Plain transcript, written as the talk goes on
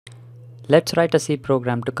Let's write a C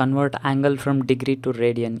program to convert angle from degree to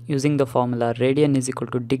radian using the formula radian is equal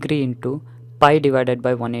to degree into pi divided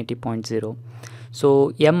by 180.0.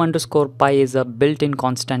 So m underscore pi is a built-in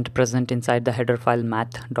constant present inside the header file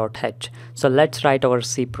math.h. So let's write our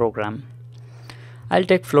C program. I'll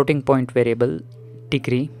take floating point variable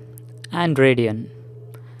degree and radian.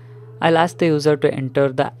 I'll ask the user to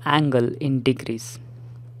enter the angle in degrees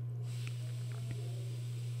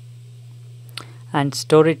and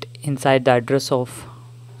store it inside the address of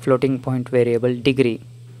floating point variable degree.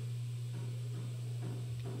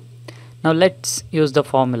 Now let's use the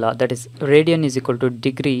formula, that is radian is equal to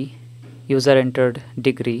degree, user entered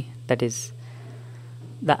degree, that is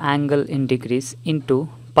the angle in degrees, into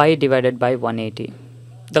pi divided by 180.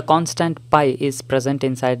 The constant pi is present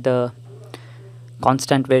inside the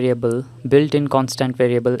constant variable, built-in constant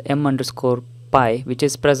variable m underscore pi, which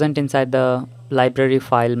is present inside the library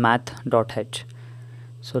file math.h.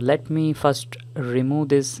 So let me first remove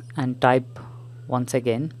this and type once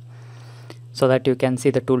again so that you can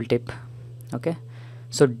see the tooltip. Okay,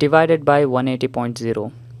 so divided by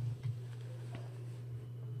 180.0.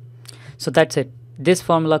 So that's it. This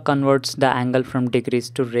formula converts the angle from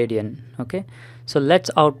degrees to radian. Okay, so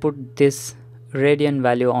let's output this radian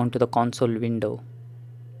value onto the console window.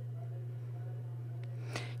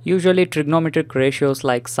 Usually trigonometric ratios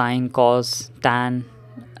like sine, cos, tan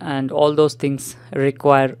and all those things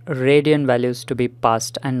require radian values to be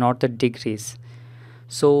passed and not the degrees.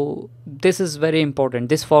 So this is very important.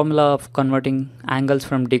 This formula of converting angles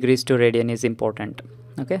from degrees to radian is important.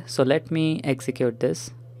 Okay, so let me execute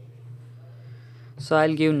this. So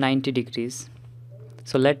I'll give 90 degrees.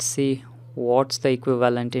 So let's see what's the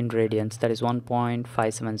equivalent in radians, that is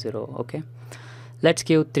 1.570. okay, let's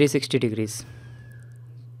give 360 degrees.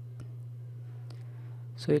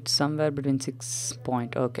 So it's somewhere between 6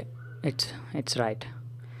 point, okay, it's right.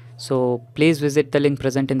 So please visit the link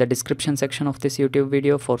present in the description section of this YouTube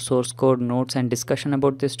video for source code, notes and discussion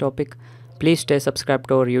about this topic. Please stay subscribed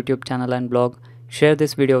to our YouTube channel and blog. Share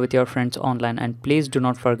this video with your friends online and please do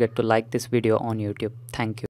not forget to like this video on YouTube. Thank you.